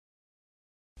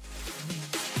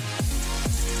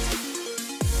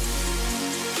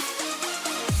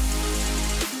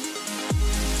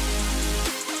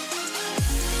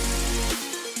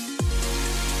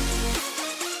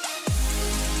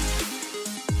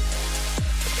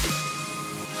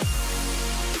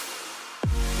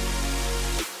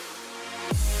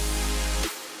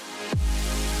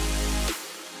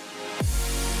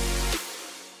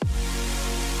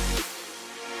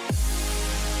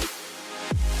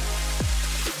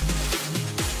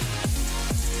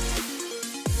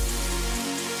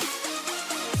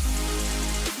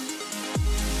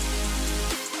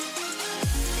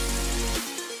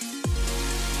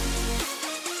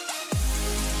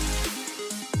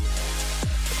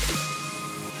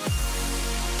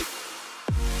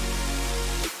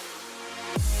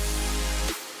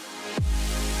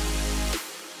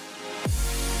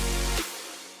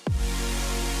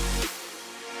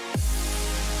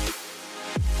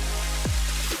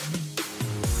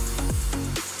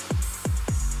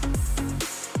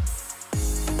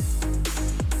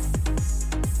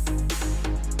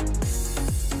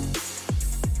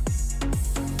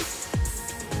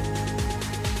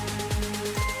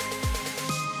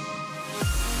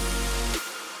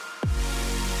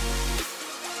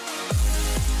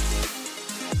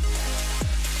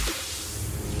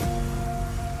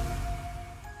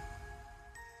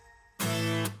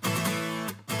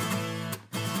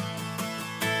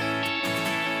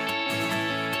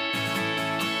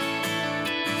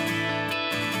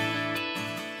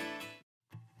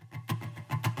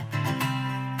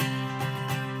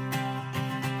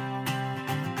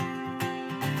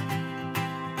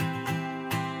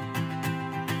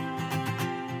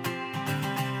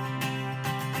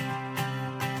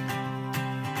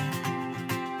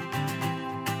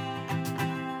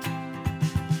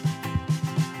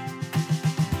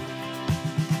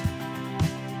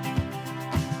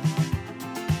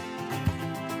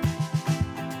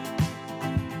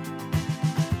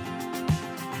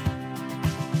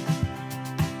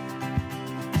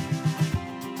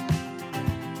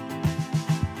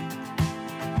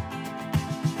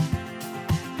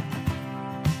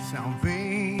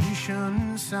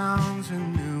sounds a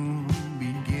new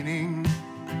beginning.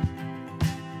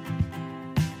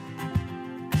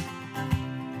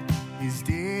 His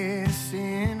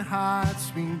distant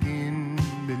hearts begin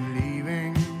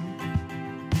believing.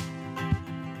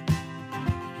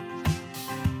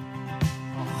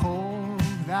 A hope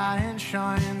that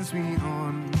shines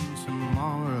beyond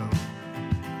tomorrow.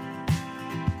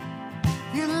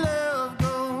 Your love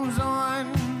goes on.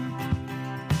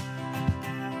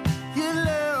 Your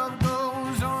love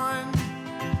goes on.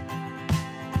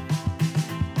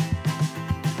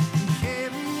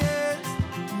 Carry us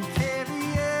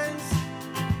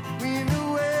when the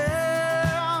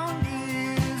world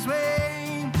gives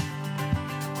way.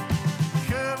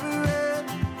 Cover us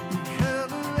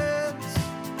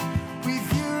with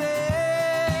your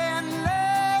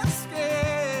endless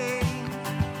gaze.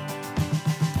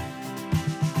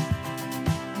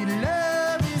 Your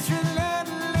love is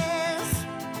relentless.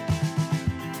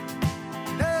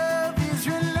 Love is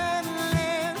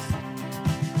relentless.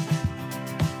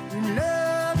 Your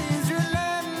love is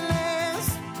relentless.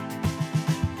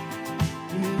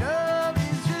 Your love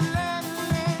is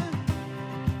relentless.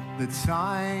 The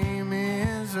time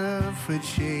is up for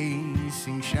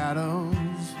chasing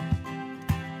shadows.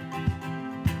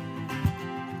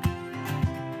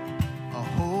 A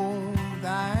hope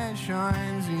that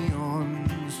shines beyond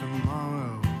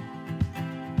tomorrow.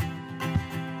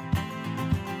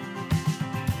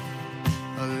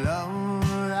 A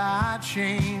love that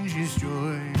changes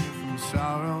joy from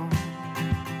sorrow.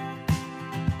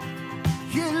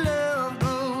 Your love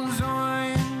goes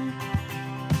on.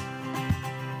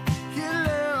 Your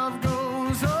love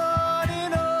goes on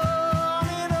and on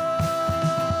and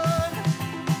on.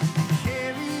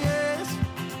 Carry us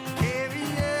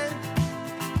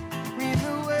when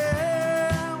the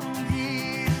world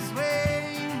gives way.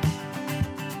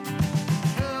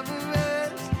 Cover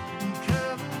us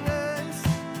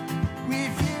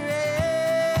with your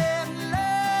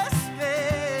endless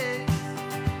grace.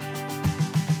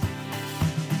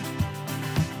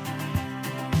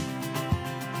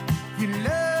 Your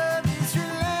love is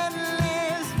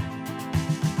relentless.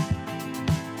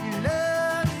 Your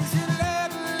love is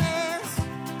relentless.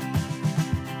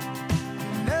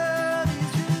 Your love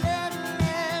is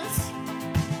relentless.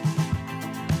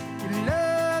 Your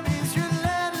love is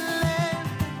relentless.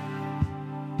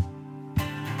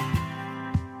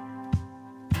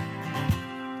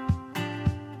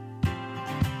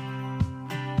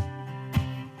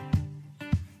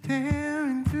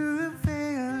 Tearing through the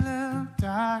veil of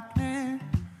darkness,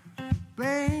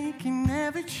 breaking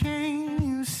every chain,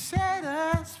 you set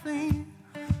us free.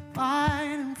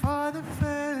 Fighting for the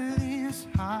furthest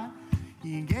heart,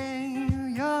 you gave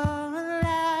your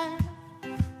life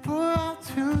for all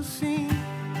to see.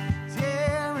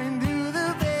 Tearing through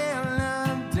the veil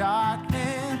of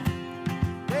darkness,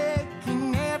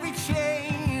 breaking every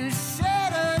chain, you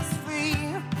set us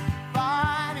free.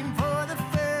 Fighting for the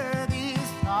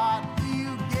furthest heart,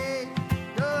 you gave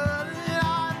your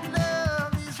life.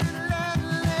 Love is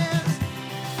relentless.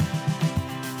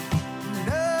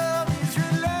 Love is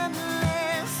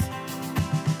relentless.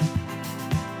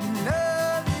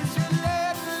 Love is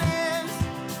relentless.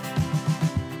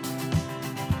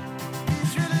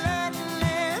 It's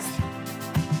relentless.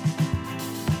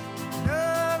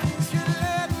 Love is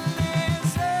relentless.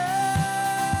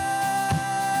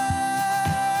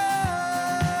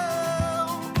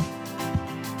 Oh,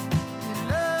 your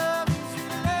love is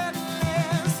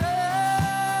relentless. Oh,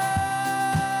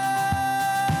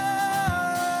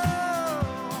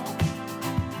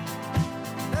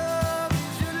 love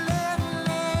is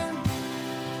relentless.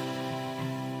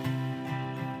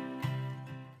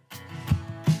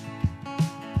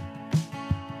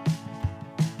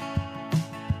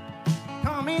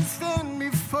 Come and stand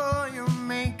before your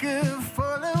maker, full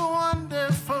of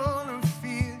wonder, full of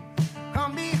fear.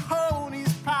 Come behold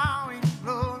his power and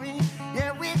glory.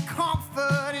 Yeah, with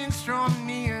confidence draw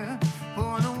near.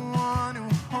 For the one who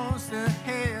holds the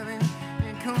heaven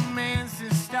and commands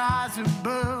the stars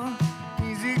above.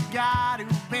 He's a God who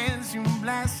bends and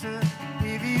blesses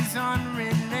with his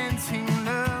unrelenting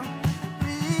love.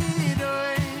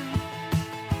 Rejoice.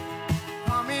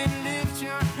 Come and lift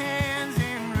your hands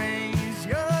and raise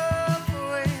your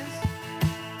voice.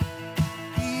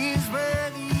 He is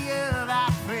worthy of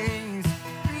our praise.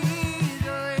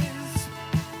 Rejoice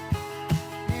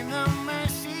in the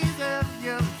mercies of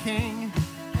your King,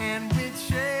 and with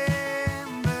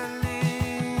trembling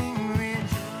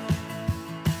rejoice.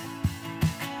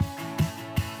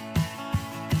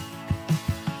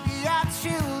 We are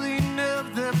children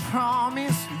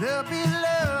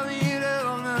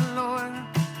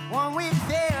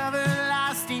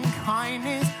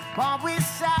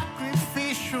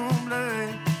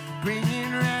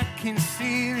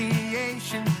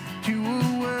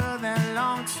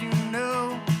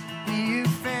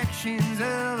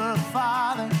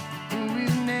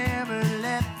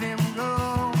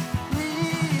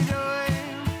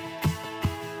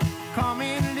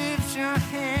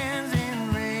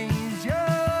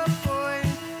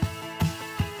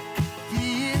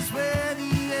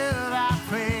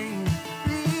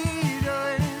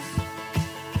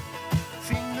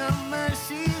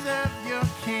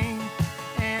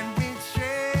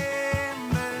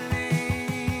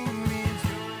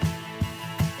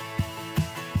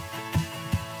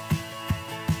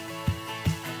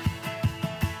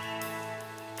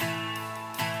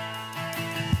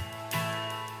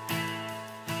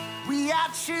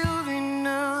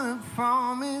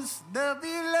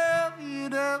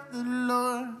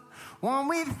one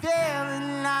with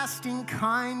everlasting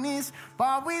kindness,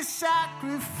 bought with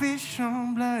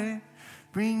sacrificial blood,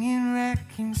 bringing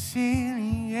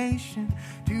reconciliation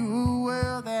to a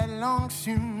world that longs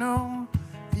to know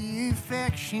the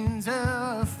affections of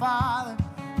a Father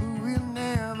who will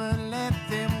never let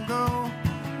them go.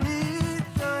 With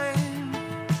joy,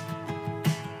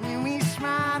 when we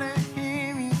smile to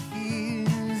Him, He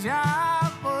hears our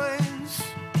voice.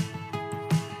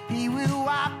 He will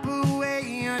wipe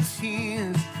away your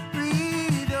tears.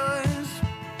 Rejoice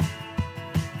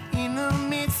in the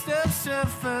midst of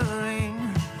suffering.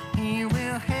 He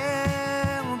will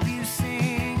help you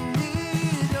sing.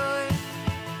 Rejoice.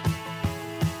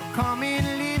 Come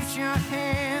and lift your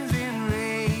hands and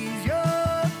raise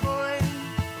your voice.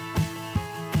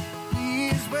 He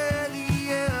is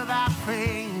worthy of our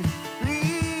praise.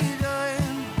 Rejoice.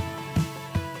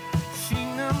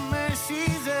 Sing the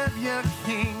mercies of your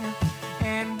King,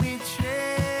 and with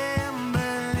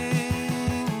trembling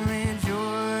rejoice.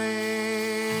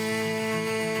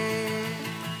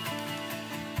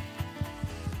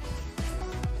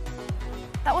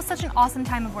 That was such an awesome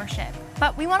time of worship,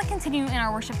 but we want to continue in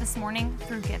our worship this morning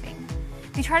through giving.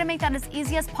 We try to make that as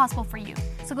easy as possible for you,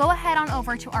 so go ahead on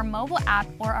over to our mobile app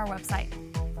or our website.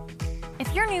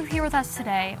 If you're new here with us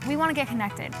today, we want to get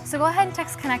connected, so go ahead and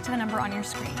text CONNECT to the number on your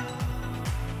screen.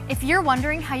 If you're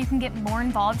wondering how you can get more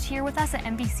involved here with us at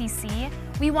MBCC,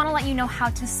 we want to let you know how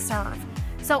to serve.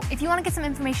 So if you want to get some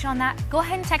information on that, go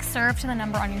ahead and text SERVE to the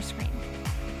number on your screen.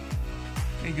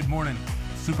 Hey, good morning.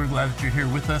 Super glad that you're here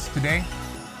with us today.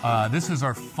 This is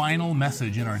our final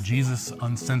message in our Jesus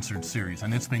Uncensored series,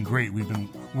 and it's been great. We've been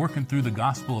working through the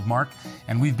Gospel of Mark,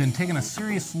 and we've been taking a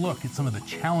serious look at some of the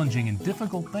challenging and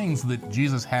difficult things that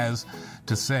Jesus has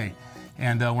to say.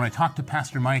 And when I talked to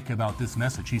Pastor Mike about this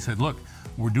message, he said, look,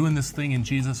 we're doing this thing in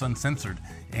Jesus Uncensored,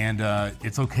 and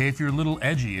it's okay if you're a little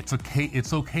edgy. It's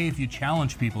okay if you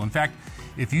challenge people. In fact,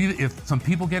 if some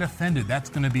people get offended, that's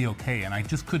going to be okay. And I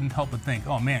just couldn't help but think,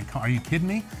 oh man, are you kidding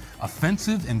me?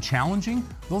 Offensive and challenging?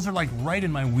 Those are like right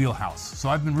in my wheelhouse. So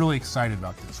I've been really excited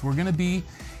about this. We're going to be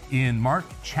in Mark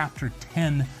chapter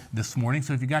 10 this morning.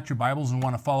 So if you got your Bibles and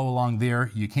want to follow along there,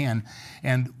 you can.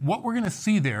 And what we're going to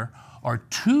see there are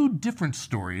two different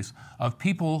stories of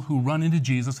people who run into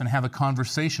Jesus and have a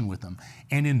conversation with him.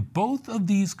 And in both of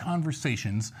these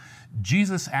conversations,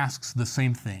 Jesus asks the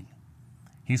same thing.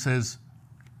 He says,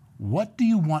 "What do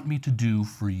you want me to do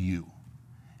for you?"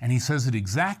 And he says it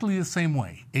exactly the same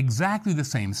way, exactly the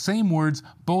same words,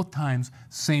 both times,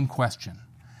 same question.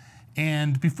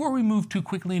 And before we move too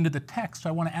quickly into the text,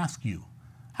 I want to ask you,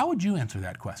 how would you answer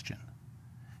that question?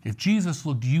 If Jesus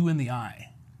looked you in the eye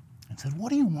and said, "What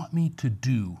do you want me to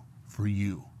do for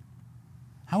you?"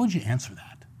 How would you answer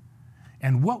that?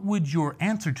 And what would your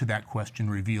answer to that question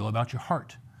reveal about your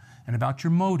heart and about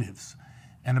your motives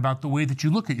and about the way that you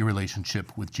look at your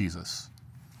relationship with Jesus?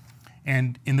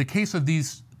 And in the case of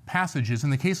these passages, in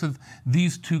the case of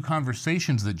these two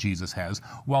conversations that Jesus has,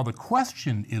 while the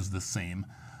question is the same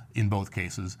in both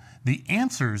cases, the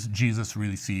answers Jesus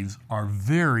receives are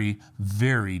very,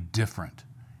 very different.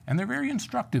 And they're very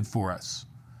instructive for us.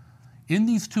 In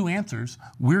these two answers,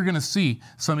 we're going to see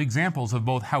some examples of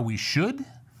both how we should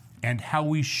and how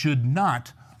we should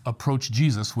not approach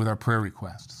Jesus with our prayer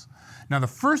requests. Now, the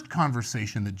first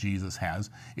conversation that Jesus has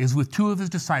is with two of his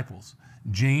disciples,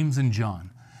 James and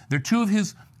John. They're two of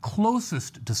his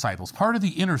closest disciples, part of the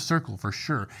inner circle for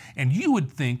sure. And you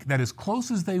would think that as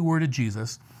close as they were to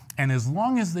Jesus, and as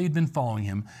long as they'd been following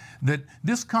him, that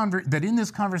in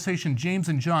this conversation, James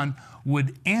and John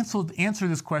would answer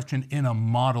this question in a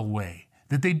model way,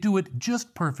 that they'd do it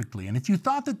just perfectly. And if you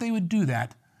thought that they would do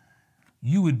that,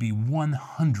 you would be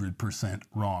 100%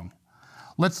 wrong.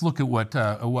 Let's look at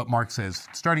what Mark says,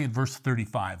 starting at verse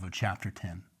 35 of chapter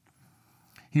 10.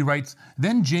 He writes,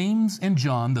 "Then James and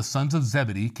John, the sons of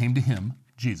Zebedee, came to him,"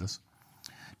 Jesus.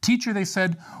 "Teacher," they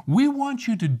said, "we want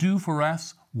you to do for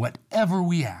us whatever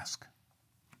we ask."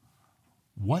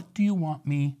 "What do you want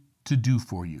me to do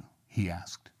for you?" he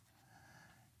asked.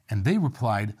 And they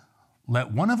replied,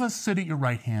 "Let one of us sit at your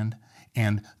right hand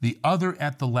and the other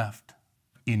at the left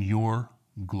in your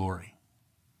glory."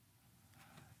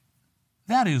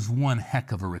 That is one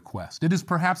heck of a request. It is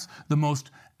perhaps the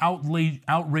most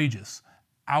outrageous,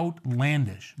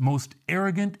 outlandish, most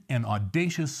arrogant and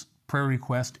audacious prayer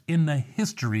request in the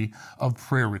history of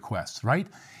prayer requests, right?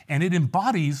 And it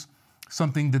embodies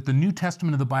something that the New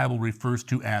Testament of the Bible refers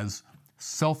to as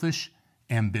selfish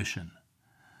ambition.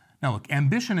 Now look,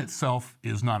 ambition itself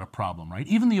is not a problem, right?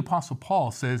 Even the Apostle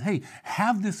Paul says, hey,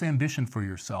 have this ambition for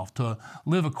yourself to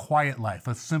live a quiet life,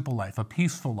 a simple life, a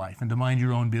peaceful life, and to mind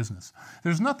your own business.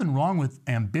 There's nothing wrong with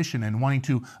ambition and wanting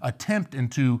to attempt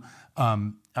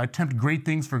great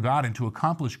things for God and to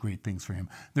accomplish great things for Him.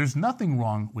 There's nothing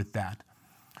wrong with that.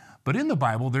 But in the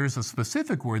Bible, there's a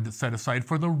specific word that's set aside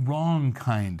for the wrong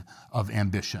kind of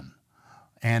ambition.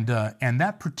 And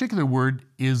that particular word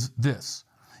is this.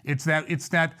 It's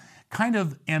that kind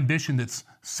of ambition that's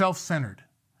self-centered,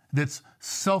 that's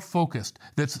self-focused,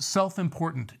 that's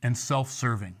self-important and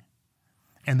self-serving.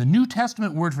 And the New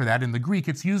Testament word for that in the Greek,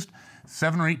 it's used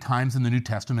 7 or 8 times in the New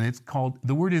Testament.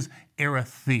 The word is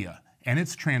aletheia, and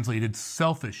it's translated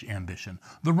selfish ambition,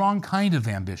 the wrong kind of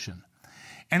ambition.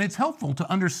 And it's helpful to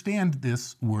understand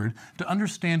this word, to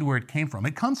understand where it came from.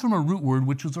 It comes from a root word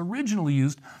which was originally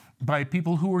used by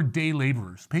people who were day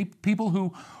laborers, people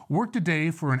who worked a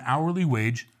day for an hourly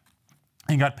wage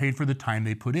and got paid for the time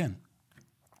they put in.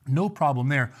 No problem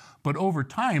there. But over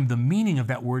time, the meaning of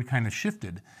that word kind of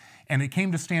shifted. And it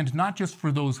came to stand not just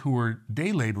for those who were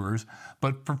day laborers,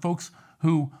 but for folks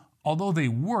who, although they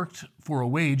worked for a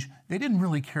wage, they didn't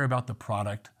really care about the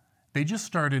product. They just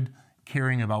started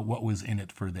caring about what was in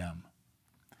it for them.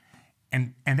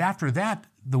 And after that,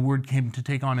 the word came to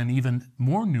take on an even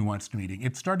more nuanced meaning.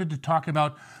 It started to talk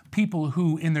about people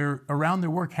who around their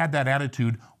work had that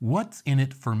attitude, what's in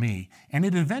it for me? And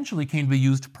it eventually came to be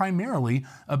used primarily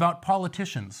about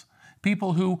politicians,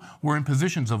 people who were in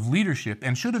positions of leadership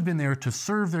and should have been there to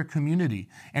serve their community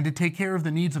and to take care of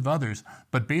the needs of others.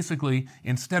 But basically,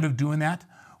 instead of doing that,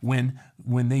 when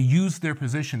they used their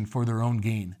position for their own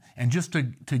gain and just to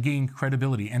gain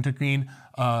credibility and to gain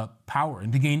power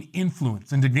and to gain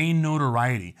influence and to gain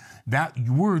notoriety, that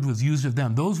word was used of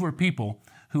them. Those were people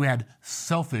who had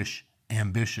selfish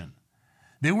ambition.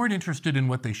 They weren't interested in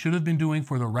what they should have been doing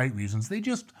for the right reasons. They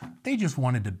just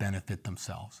wanted to benefit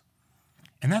themselves.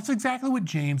 And that's exactly what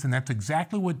James and that's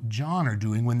exactly what John are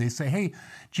doing when they say, hey,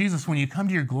 Jesus, when you come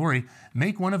to your glory,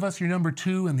 make one of us your number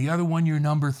 2 and the other one your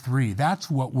number 3. That's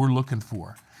what we're looking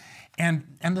for. And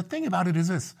the thing about it is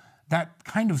this, that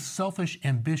kind of selfish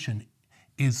ambition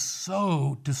is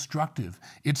so destructive.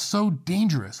 It's so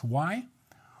dangerous. Why?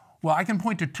 Well, I can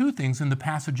point to 2 things in the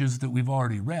passages that we've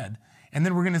already read. And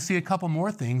then we're going to see a couple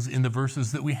more things in the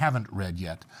verses that we haven't read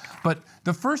yet. But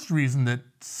the first reason that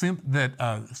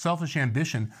selfish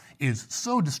ambition is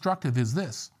so destructive is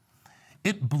this.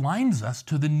 It blinds us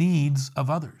to the needs of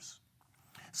others.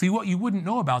 See, what you wouldn't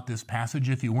know about this passage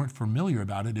if you weren't familiar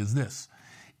about it is this.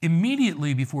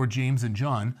 Immediately before James and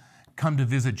John come to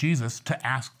visit Jesus to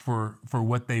ask for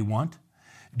what they want,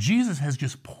 Jesus has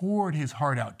just poured his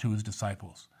heart out to his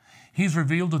disciples. He's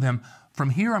revealed to them,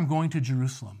 from here I'm going to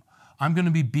Jerusalem. I'm going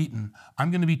to be beaten. I'm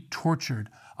going to be tortured.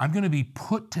 I'm going to be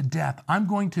put to death. I'm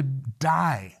going to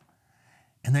die.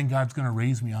 And then God's going to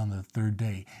raise me on the 3rd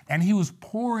day. And he was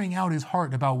pouring out his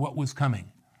heart about what was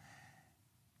coming.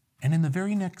 And in the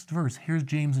very next verse, here's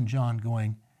James and John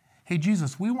going, hey,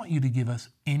 Jesus, we want you to give us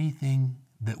anything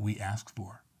that we ask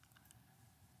for.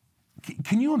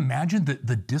 Can you imagine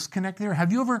the disconnect there?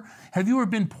 Have you ever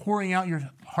been pouring out your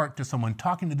heart to someone,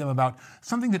 talking to them about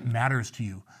something that matters to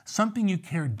you, something you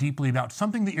care deeply about,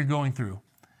 something that you're going through,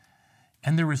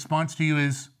 and their response to you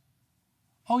is,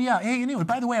 "Oh yeah, hey, anyway,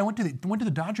 by the way, I went to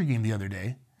the Dodger game the other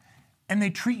day," and they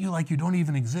treat you like you don't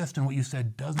even exist and what you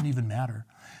said doesn't even matter.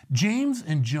 James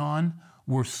and John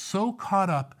were so caught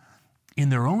up in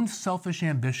their own selfish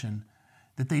ambition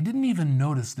that they didn't even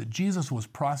notice that Jesus was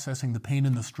processing the pain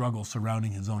and the struggle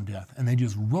surrounding his own death. And they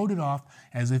just wrote it off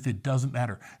as if it doesn't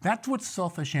matter. That's what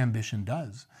selfish ambition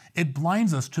does. It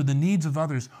blinds us to the needs of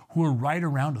others who are right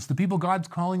around us, the people God's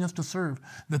calling us to serve,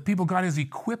 the people God has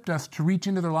equipped us to reach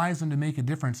into their lives and to make a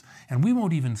difference. And we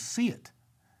won't even see it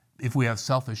if we have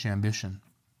selfish ambition.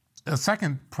 A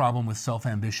second problem with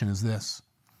self-ambition is this.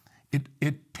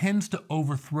 It tends to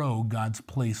overthrow God's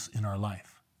place in our life.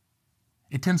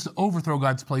 It tends to overthrow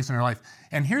God's place in our life.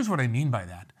 And here's what I mean by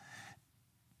that.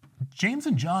 James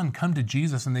and John come to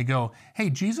Jesus and they go, hey,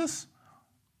 Jesus,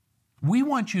 we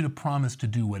want you to promise to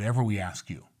do whatever we ask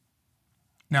you.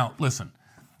 Now, listen,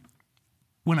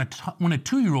 when a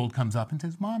 2-year-old comes up and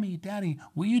says, Mommy, Daddy,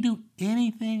 will you do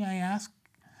anything I ask?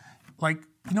 Like,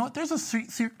 you know what? There's a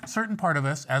certain part of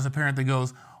us as a parent that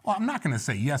goes, well, I'm not going to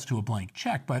say yes to a blank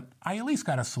check, but I at least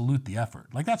got to salute the effort.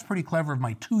 Like, that's pretty clever of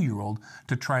my 2-year-old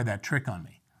to try that trick on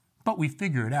me. But we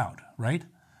figure it out, right?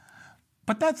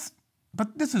 But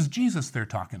this is Jesus they're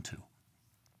talking to.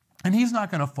 And he's not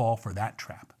going to fall for that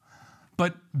trap.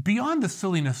 But beyond the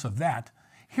silliness of that,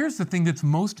 here's the thing that's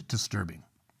most disturbing.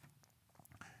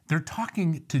 They're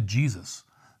talking to Jesus,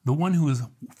 the one who is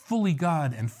fully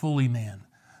God and fully man,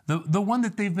 the one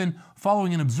that they've been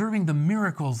following and observing the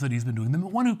miracles that he's been doing, the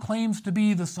one who claims to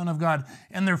be the Son of God,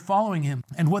 and they're following him.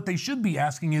 And what they should be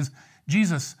asking is,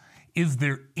 Jesus, is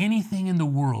there anything in the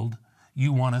world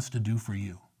you want us to do for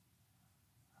you?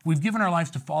 We've given our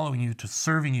lives to following you, to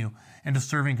serving you, and to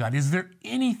serving God. Is there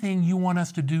anything you want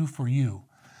us to do for you?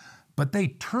 But they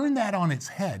turn that on its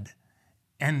head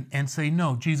and say,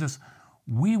 no, Jesus,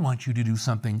 we want you to do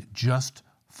something just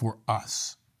for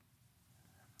us.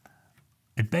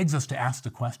 It begs us to ask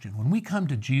the question, when we come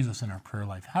to Jesus in our prayer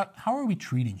life, how are we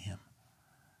treating him?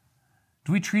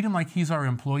 Do we treat him like he's our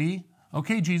employee?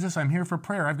 Okay, Jesus, I'm here for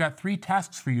prayer. I've got 3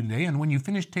 tasks for you today, and when you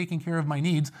finish taking care of my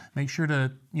needs, make sure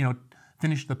to,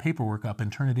 finish the paperwork up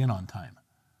and turn it in on time.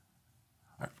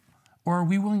 Or are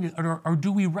we willing to, or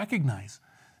do we recognize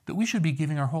that we should be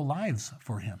giving our whole lives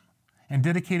for him and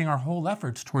dedicating our whole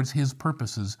efforts towards his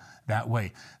purposes that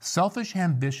way? Selfish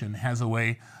ambition has a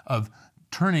way of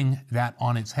turning that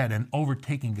on its head and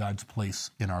overtaking God's place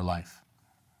in our life.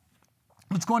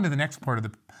 Let's go into the next part of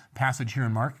the passage here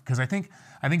in Mark, because I think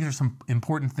there's some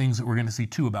important things that we're going to see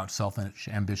too about selfish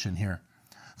ambition here.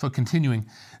 So continuing,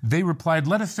 they replied,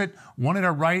 let us sit one at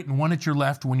our right and one at your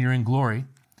left when you're in glory.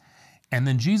 And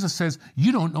then Jesus says,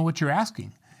 you don't know what you're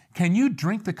asking. Can you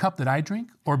drink the cup that I drink,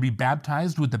 or be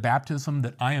baptized with the baptism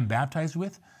that I am baptized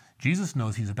with? Jesus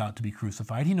knows he's about to be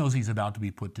crucified. He knows he's about to be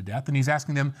put to death. And he's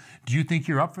asking them, do you think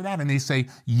you're up for that? And they say,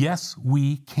 yes,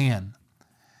 we can.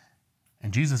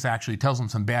 And Jesus actually tells them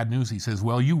some bad news. He says,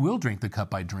 well, you will drink the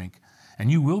cup I drink, and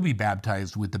you will be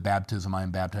baptized with the baptism I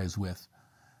am baptized with.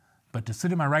 But to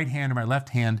sit at my right hand or my left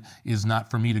hand is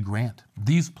not for me to grant.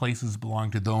 These places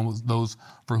belong to those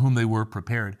for whom they were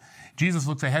prepared. Jesus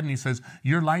looks ahead and he says,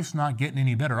 your life's not getting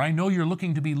any better. I know you're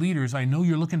looking to be leaders. I know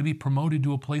you're looking to be promoted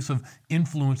to a place of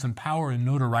influence and power and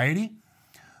notoriety.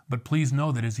 But please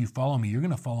know that as you follow me, you're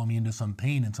going to follow me into some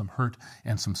pain and some hurt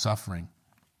and some suffering.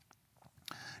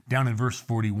 Down in verse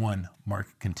 41, Mark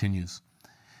continues.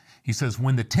 He says,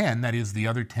 when the 10, that is the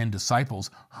other 10 disciples,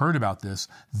 heard about this,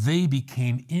 they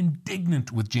became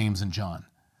indignant with James and John.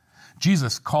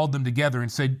 Jesus called them together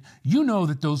and said, you know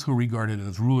that those who are regarded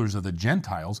as rulers of the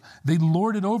Gentiles, they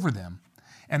lord it over them,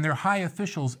 and their high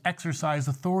officials exercise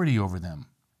authority over them.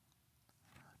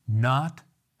 Not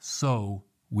so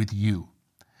with you.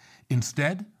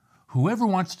 Instead, whoever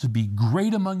wants to be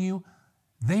great among you,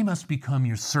 they must become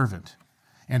your servant.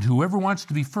 And whoever wants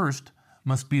to be first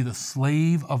must be the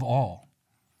slave of all.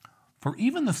 For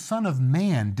even the Son of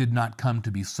Man did not come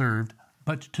to be served,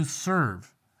 but to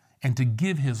serve, and to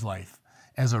give his life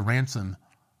as a ransom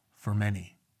for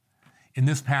many. In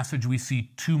this passage, we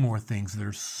see 2 more things that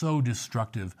are so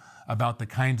destructive about the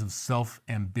kinds of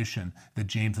self-ambition that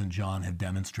James and John have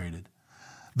demonstrated.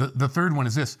 The third one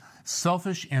is this: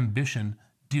 selfish ambition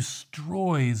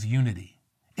destroys unity.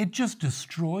 It just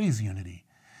destroys unity.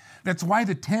 That's why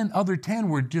the other 10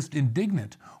 were just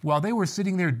indignant. While they were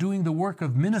sitting there doing the work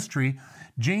of ministry,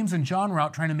 James and John were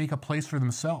out trying to make a place for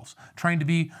themselves, trying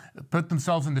to put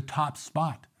themselves in the top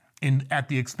spot at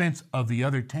the expense of the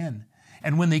other 10.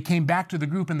 And when they came back to the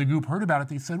group and the group heard about it,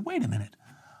 they said, wait a minute,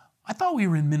 I thought we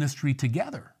were in ministry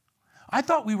together. I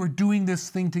thought we were doing this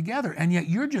thing together, and yet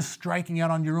you're just striking out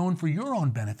on your own for your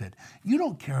own benefit. You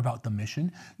don't care about the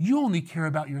mission. You only care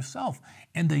about yourself.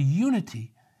 And the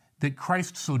unity that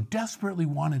Christ so desperately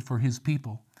wanted for his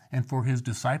people and for his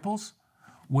disciples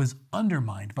was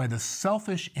undermined by the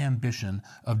selfish ambition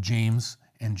of James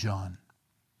and John.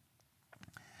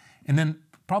 And then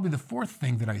probably the fourth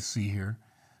thing that I see here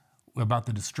about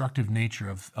the destructive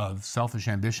nature of selfish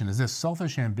ambition is this: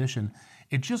 selfish ambition,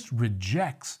 it just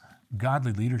rejects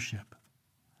godly leadership.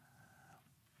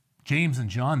 James and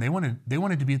John, they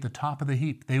wanted to be at the top of the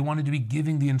heap. They wanted to be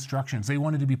giving the instructions. They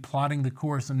wanted to be plotting the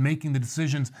course and making the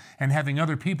decisions and having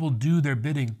other people do their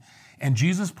bidding. And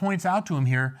Jesus points out to him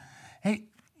here, hey,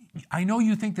 I know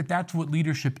you think that that's what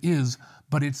leadership is,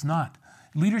 but it's not.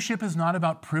 Leadership is not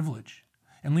about privilege,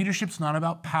 and leadership's not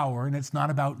about power, and it's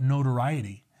not about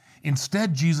notoriety.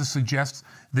 Instead, Jesus suggests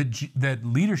that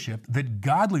leadership, that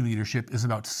godly leadership, is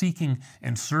about seeking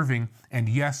and serving, and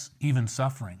yes, even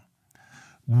suffering.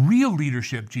 Real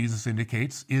leadership, Jesus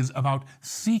indicates, is about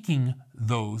seeking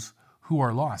those who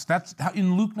are lost. That's how,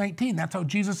 in Luke 19, that's how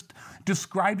Jesus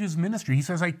described his ministry. He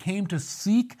says, I came to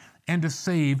seek and to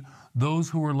save those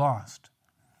who are lost.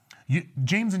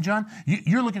 James and John,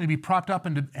 you're looking to be propped up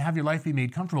and to have your life be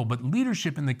made comfortable, but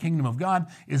leadership in the kingdom of God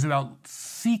is about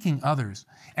seeking others,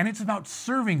 and it's about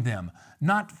serving them,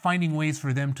 not finding ways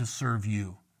for them to serve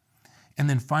you. And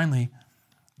then finally,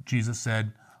 Jesus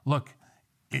said, look,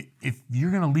 if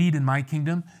you're going to lead in my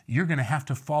kingdom, you're going to have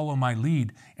to follow my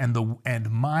lead,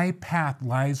 and my path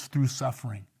lies through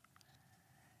suffering.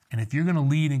 And if you're going to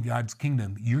lead in God's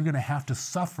kingdom, you're going to have to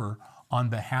suffer on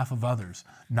behalf of others,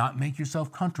 not make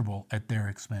yourself comfortable at their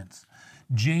expense.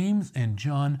 James and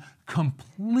John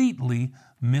completely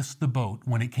missed the boat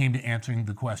when it came to answering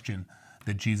the question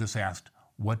that Jesus asked,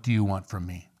 "What do you want from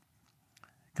me?"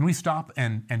 Can we stop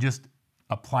and just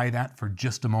apply that for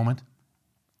just a moment?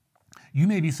 You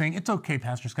may be saying, "It's okay,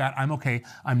 Pastor Scott, I'm okay.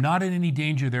 I'm not in any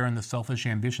danger there in the selfish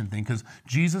ambition thing because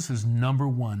Jesus is number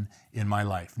one in my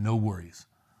life. No worries."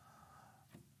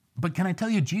 But can I tell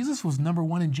you, Jesus was number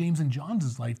one in James and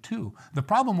John's life too. The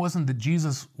problem wasn't that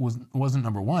Jesus wasn't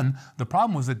number one. The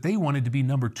problem was that they wanted to be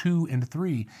number 2 and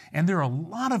 3. And there are a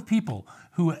lot of people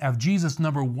who have Jesus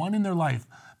number 1 in their life,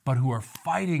 but who are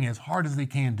fighting as hard as they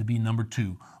can to be number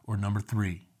 2 or number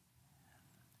 3.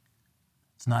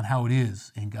 It's not how it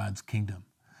is in God's kingdom.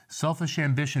 Selfish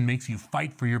ambition makes you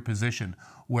fight for your position,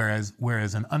 whereas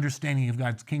an understanding of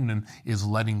God's kingdom is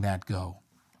letting that go.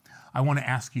 I want to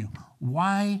ask you,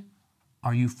 why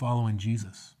are you following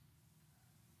Jesus?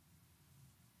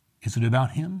 Is it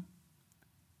about him?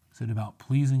 Is it about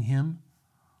pleasing him?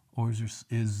 Or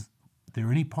is there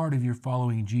any part of your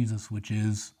following Jesus which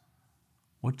is,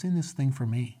 what's in this thing for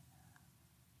me?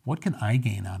 What can I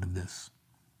gain out of this?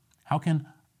 How can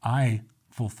I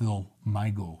fulfill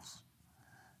my goals?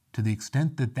 To the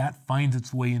extent that that finds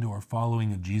its way into our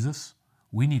following of Jesus,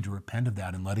 we need to repent of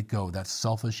that and let it go. That's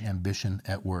selfish ambition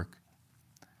at work.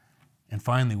 And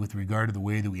finally, with regard to the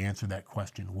way that we answer that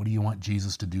question, what do you want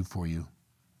Jesus to do for you?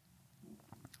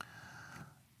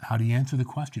 How do you answer the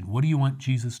question? What do you want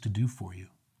Jesus to do for you?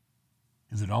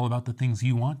 Is it all about the things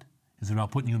you want? Is it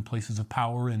about putting you in places of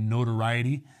power and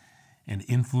notoriety and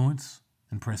influence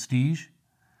and prestige?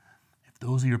 If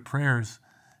those are your prayers,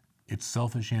 it's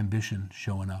selfish ambition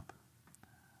showing up.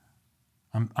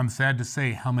 I'm sad to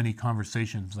say how many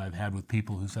conversations I've had with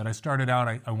people who said, I started out,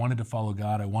 I wanted to follow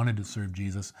God, I wanted to serve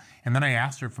Jesus, and then I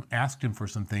asked him for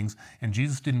some things, and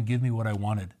Jesus didn't give me what I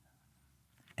wanted.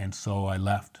 And so I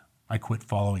left. I quit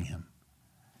following him.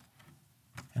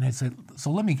 And I said,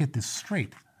 so let me get this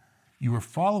straight. You were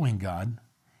following God,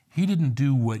 he didn't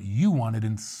do what you wanted,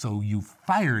 and so you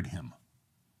fired him.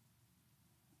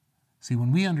 See,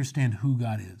 when we understand who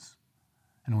God is,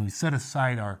 and when we set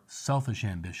aside our selfish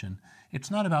ambition, it's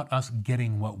not about us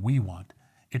getting what we want.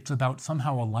 It's about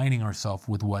somehow aligning ourselves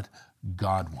with what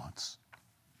God wants.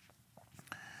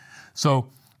 So,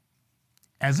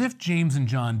 as if James and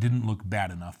John didn't look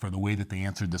bad enough for the way that they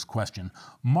answered this question,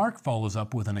 Mark follows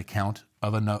up with an account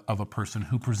of a person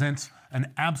who presents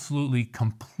an absolutely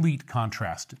complete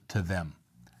contrast to them.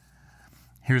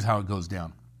 Here's how it goes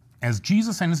down. As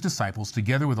Jesus and his disciples,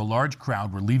 together with a large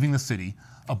crowd, were leaving the city,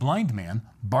 a blind man,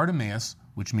 Bartimaeus,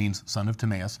 which means son of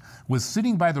Timaeus, was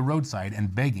sitting by the roadside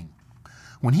and begging.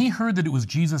 When he heard that it was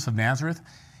Jesus of Nazareth,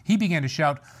 he began to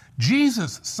shout,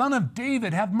 "Jesus, son of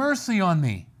David, have mercy on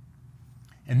me."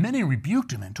 And many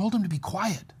rebuked him and told him to be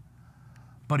quiet.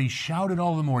 But he shouted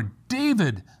all the more,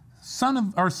 "David, son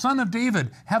of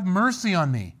David, have mercy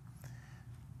on me."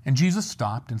 And Jesus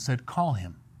stopped and said, "Call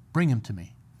him, bring him to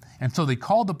me." And so they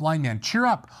called the blind man, "Cheer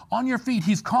up, on your feet,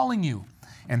 he's calling you."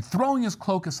 And throwing his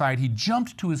cloak aside, he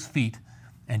jumped to his feet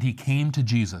and he came to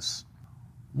Jesus.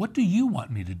 "What do you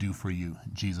want me to do for you?"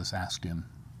 Jesus asked him.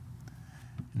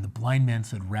 And the blind man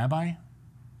said, "Rabbi,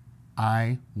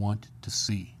 I want to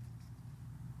see."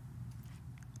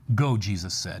 "Go,"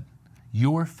 Jesus said.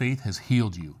 "Your faith has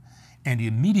healed you." And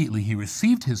immediately he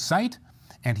received his sight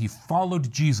and he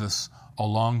followed Jesus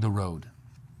along the road.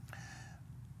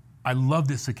 I love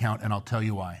this account, and I'll tell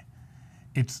you why.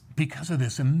 It's because of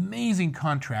this amazing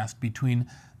contrast between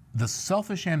the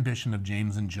selfish ambition of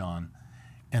James and John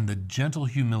and the gentle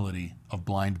humility of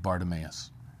blind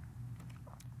Bartimaeus.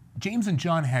 James and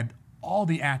John had all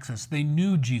the access. They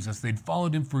knew Jesus. They'd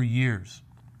followed him for years.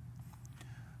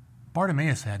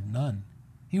 Bartimaeus had none.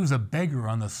 He was a beggar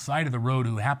on the side of the road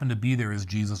who happened to be there as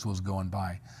Jesus was going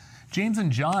by. James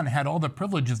and John had all the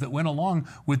privileges that went along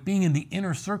with being in the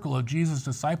inner circle of Jesus'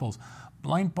 disciples.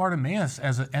 Blind Bartimaeus,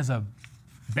 as a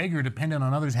beggar dependent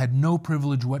on others, had no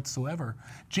privilege whatsoever.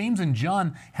 James and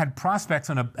John had prospects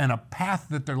and a path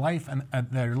that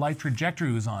their life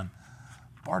trajectory was on.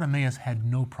 Bartimaeus had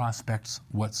no prospects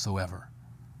whatsoever.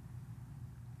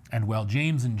 And while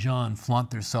James and John flaunt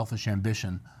their selfish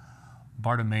ambition,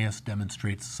 Bartimaeus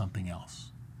demonstrates something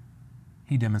else.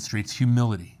 He demonstrates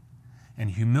humility. And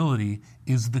humility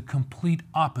is the complete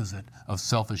opposite of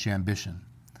selfish ambition.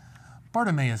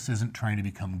 Bartimaeus isn't trying to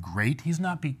become great. He's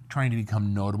not trying to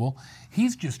become notable.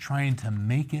 He's just trying to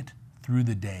make it through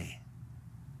the day.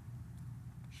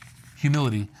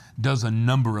 humility does a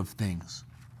number of things.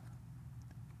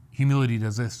 Humility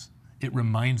does this. It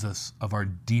reminds us of our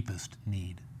deepest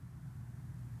need.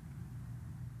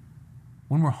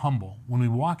 When we're humble, when we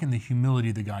walk in the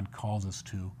humility that God calls us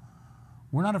to,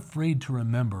 we're not afraid to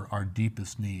remember our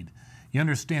deepest need. You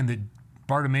understand that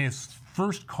Bartimaeus'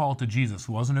 first call to Jesus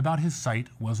wasn't about his sight,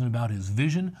 wasn't about his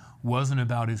vision, wasn't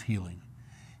about his healing.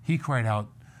 He cried out,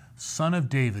 "Son of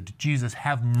David, Jesus,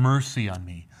 have mercy on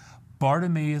me."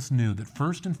 Bartimaeus knew that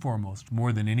first and foremost,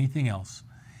 more than anything else,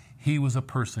 he was a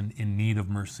person in need of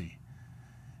mercy.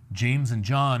 James and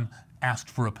John asked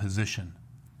for a position.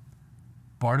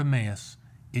 Bartimaeus,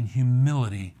 in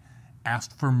humility,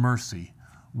 asked for mercy,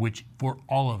 which for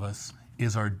all of us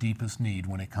is our deepest need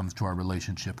when it comes to our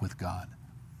relationship with God.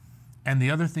 And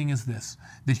the other thing is this,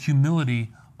 that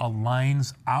humility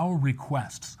aligns our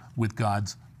requests with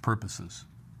God's purposes.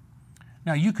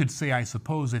 Now, you could say, I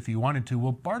suppose, if you wanted to,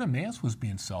 well, Bartimaeus was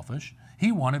being selfish.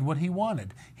 He wanted what he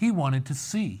wanted. He wanted to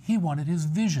see. He wanted his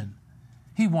vision.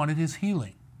 He wanted his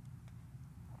healing.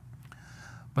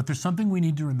 But there's something we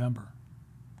need to remember.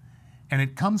 And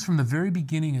it comes from the very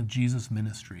beginning of Jesus'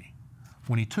 ministry,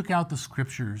 when he took out the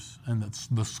scriptures and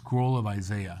the scroll of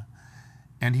Isaiah,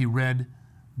 and he read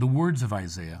the words of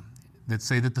Isaiah that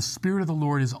say that the Spirit of the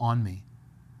Lord is on me,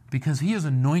 because he has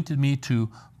anointed me to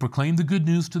proclaim the good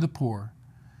news to the poor.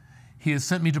 He has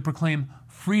sent me to proclaim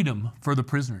freedom for the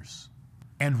prisoners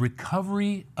and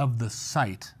recovery of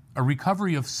sight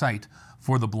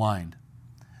for the blind,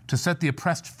 to set the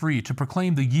oppressed free, to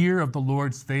proclaim the year of the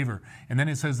Lord's favor. And then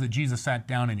it says that Jesus sat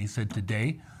down and he said,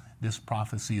 today, this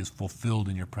prophecy is fulfilled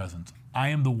in your presence. I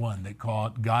am the one that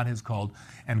God has called,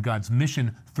 and God's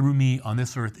mission through me on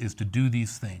this earth is to do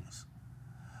these things.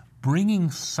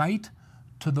 Bringing sight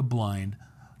to the blind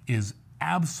is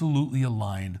absolutely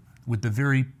aligned with the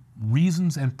very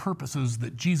reasons and purposes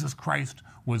that Jesus Christ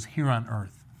was here on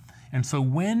earth. And so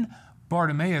when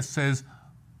Bartimaeus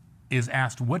is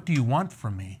asked, what do you want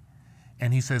from me?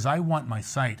 And he says, I want my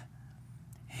sight.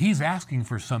 He's asking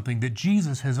for something that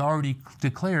Jesus has already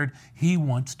declared he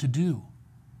wants to do.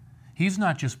 He's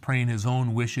not just praying his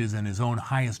own wishes and his own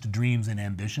highest dreams and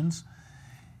ambitions.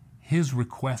 His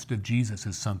request of Jesus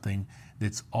is something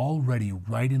that's already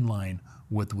right in line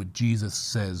with what Jesus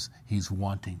says he's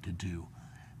wanting to do.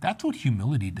 That's what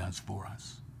humility does for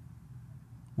us.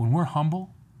 When we're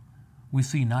humble, we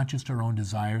see not just our own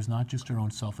desires, not just our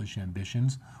own selfish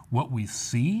ambitions. What we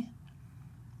see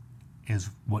is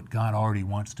what God already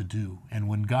wants to do. And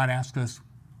when God asks us,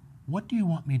 what do you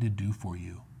want me to do for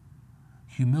you?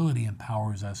 Humility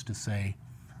empowers us to say,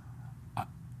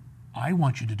 I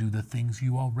want you to do the things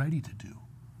you are ready to do.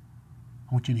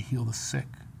 I want you to heal the sick.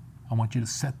 I want you to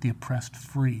set the oppressed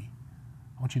free.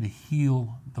 I want you to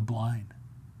heal the blind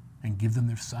and give them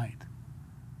their sight.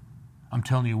 I'm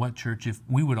telling you what, church, if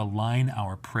we would align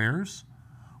our prayers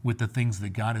with the things that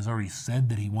God has already said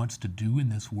that he wants to do in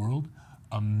this world,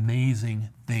 amazing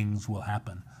things will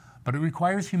happen. But it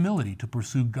requires humility to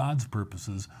pursue God's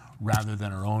purposes rather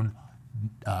than our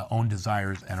own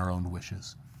desires and our own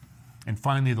wishes. And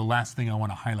finally, the last thing I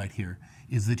want to highlight here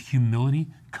is that humility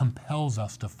compels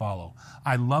us to follow.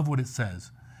 I love what it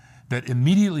says, that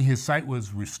immediately his sight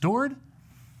was restored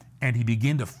and he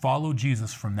began to follow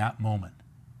Jesus from that moment.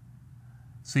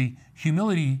 See,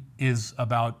 humility is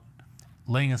about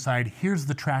laying aside, here's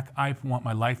the track I want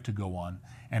my life to go on.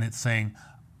 And it's saying,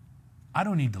 I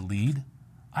don't need to lead.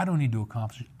 I don't need to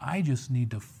accomplish. I just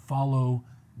need to follow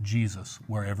Jesus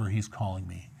wherever he's calling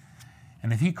me.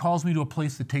 And if he calls me to a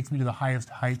place that takes me to the highest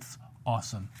heights,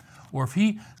 awesome. Or if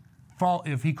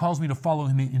he calls me to follow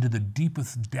him into the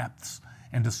deepest depths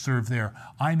and to serve there,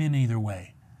 I'm in either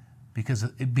way.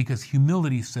 Because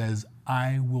humility says,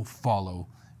 I will follow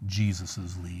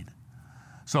Jesus' lead.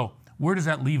 So where does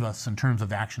that leave us in terms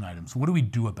of action items? What do we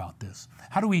do about this?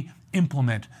 How do we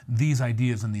implement these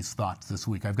ideas and these thoughts this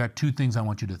week? I've got two things I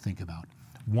want you to think about.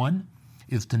 One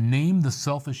is to name the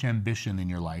selfish ambition in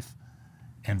your life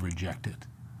and reject it.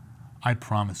 I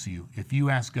promise you, if you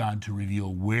ask God to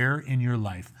reveal where in your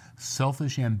life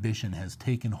selfish ambition has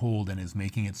taken hold and is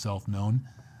making itself known,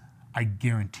 I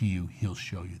guarantee you he'll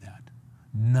show you that.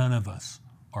 None of us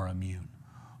are immune.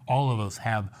 All of us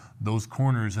have those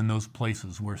corners and those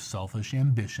places where selfish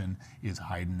ambition is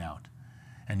hiding out.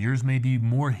 And yours may be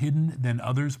more hidden than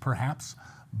others perhaps,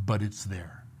 but it's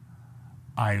there.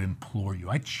 I implore you,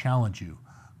 I challenge you,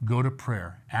 go to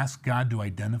prayer. Ask God to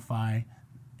identify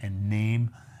and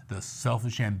name the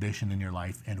selfish ambition in your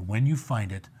life. And when you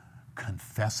find it,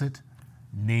 confess it,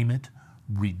 name it,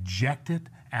 reject it,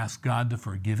 ask God to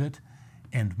forgive it,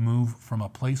 and move from a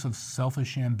place of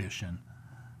selfish ambition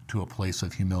to a place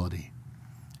of humility.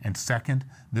 And second,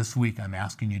 this week I'm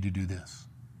asking you to do this,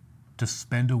 to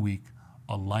spend a week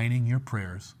aligning your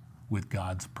prayers with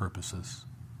God's purposes.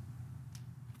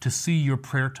 To see your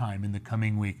prayer time in the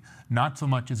coming week not so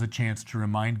much as a chance to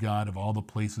remind God of all the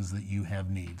places that you have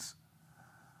needs,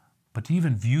 but to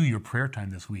even view your prayer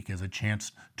time this week as a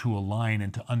chance to align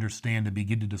and to understand and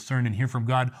begin to discern and hear from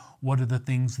God what are the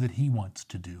things that He wants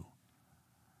to do.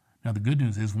 Now, the good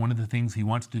news is one of the things He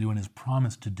wants to do and has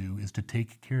promised to do is to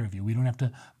take care of you. We don't have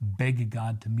to beg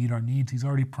God to meet our needs. He's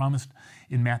already promised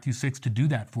in Matthew 6 to do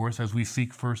that for us as we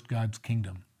seek first God's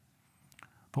kingdom.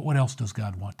 But what else does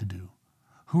God want to do?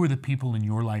 Who are the people in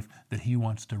your life that He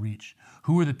wants to reach?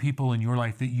 Who are the people in your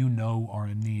life that you know are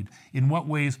in need? In what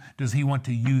ways does He want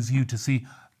to use you to see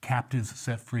captives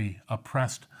set free,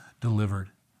 oppressed delivered,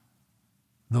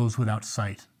 those without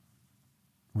sight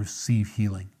receive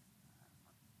healing?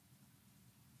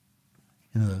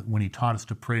 When He taught us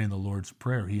to pray in the Lord's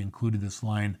Prayer, He included this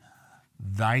line,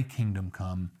 "Thy kingdom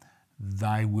come,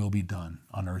 thy will be done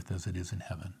on earth as it is in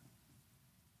heaven."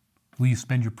 Will you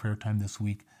spend your prayer time this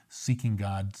week seeking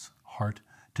God's heart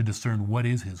to discern what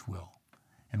is His will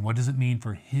and what does it mean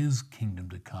for His kingdom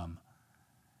to come,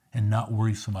 and not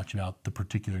worry so much about the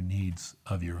particular needs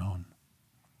of your own?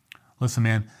 Listen,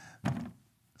 man,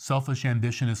 selfish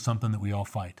ambition is something that we all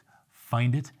fight.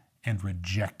 Find it and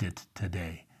reject it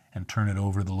today and turn it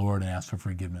over to the Lord and ask for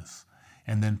forgiveness.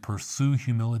 And then pursue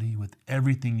humility with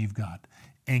everything you've got,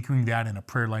 anchoring that in a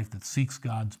prayer life that seeks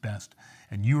God's best.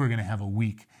 And you are going to have a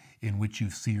week in which you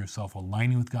see yourself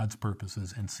aligning with God's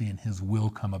purposes and seeing His will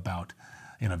come about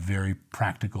in a very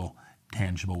practical,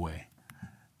 tangible way.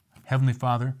 Heavenly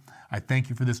Father, I thank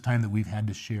You for this time that we've had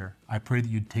to share. I pray that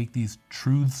You'd take these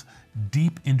truths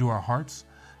deep into our hearts.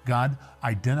 God,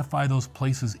 identify those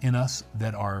places in us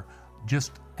that are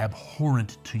just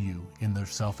abhorrent to You in their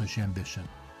selfish ambition.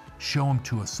 Show them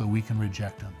to us so we can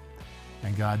reject them.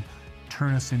 And God,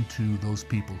 turn us into those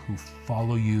people who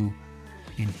follow You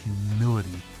in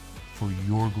humility for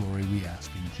Your glory, we ask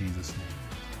in Jesus'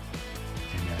 name.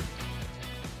 Amen.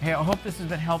 Hey, I hope this has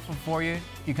been helpful for you.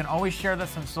 You can always share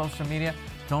this on social media.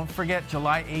 Don't forget,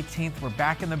 July 18th, we're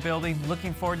back in the building.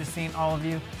 Looking forward to seeing all of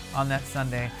you on that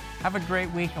Sunday. Have a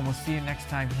great week, and we'll see you next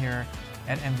time here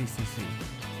at MVCC.